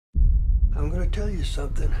I'm going to tell you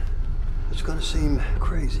something. It's going to seem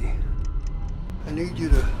crazy. I need you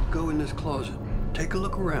to go in this closet, take a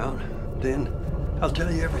look around, then I'll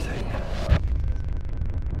tell you everything.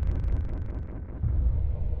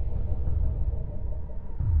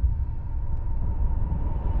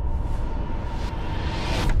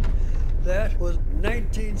 That was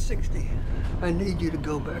 1960. I need you to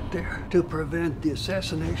go back there to prevent the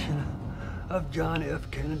assassination of John F.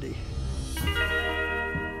 Kennedy.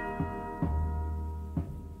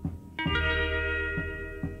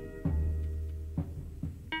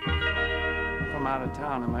 From out of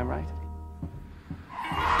town, am I right?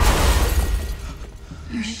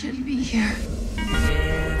 You shouldn't be here.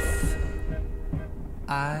 If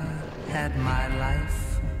I had my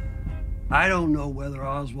life. I don't know whether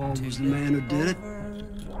Oswald was the man who did it.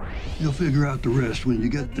 You'll figure out the rest when you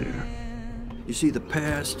get there. You see, the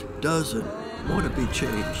past doesn't want to be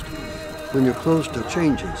changed. When you're close to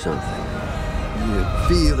changing something, you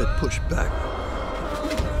feel it push back.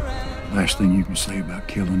 Last thing you can say about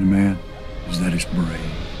killing a man is that it's brave.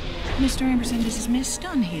 Mr. Emerson, this is Miss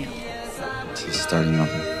Dunhill. She's starting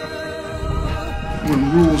over.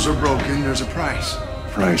 When rules are broken, there's a price.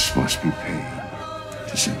 Price must be paid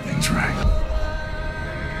to set things right.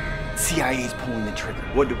 CIA's pulling the trigger.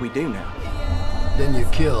 What do we do now? Then you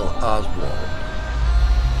kill Oswald.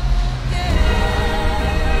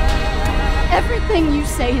 Everything you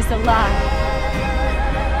say is a lie.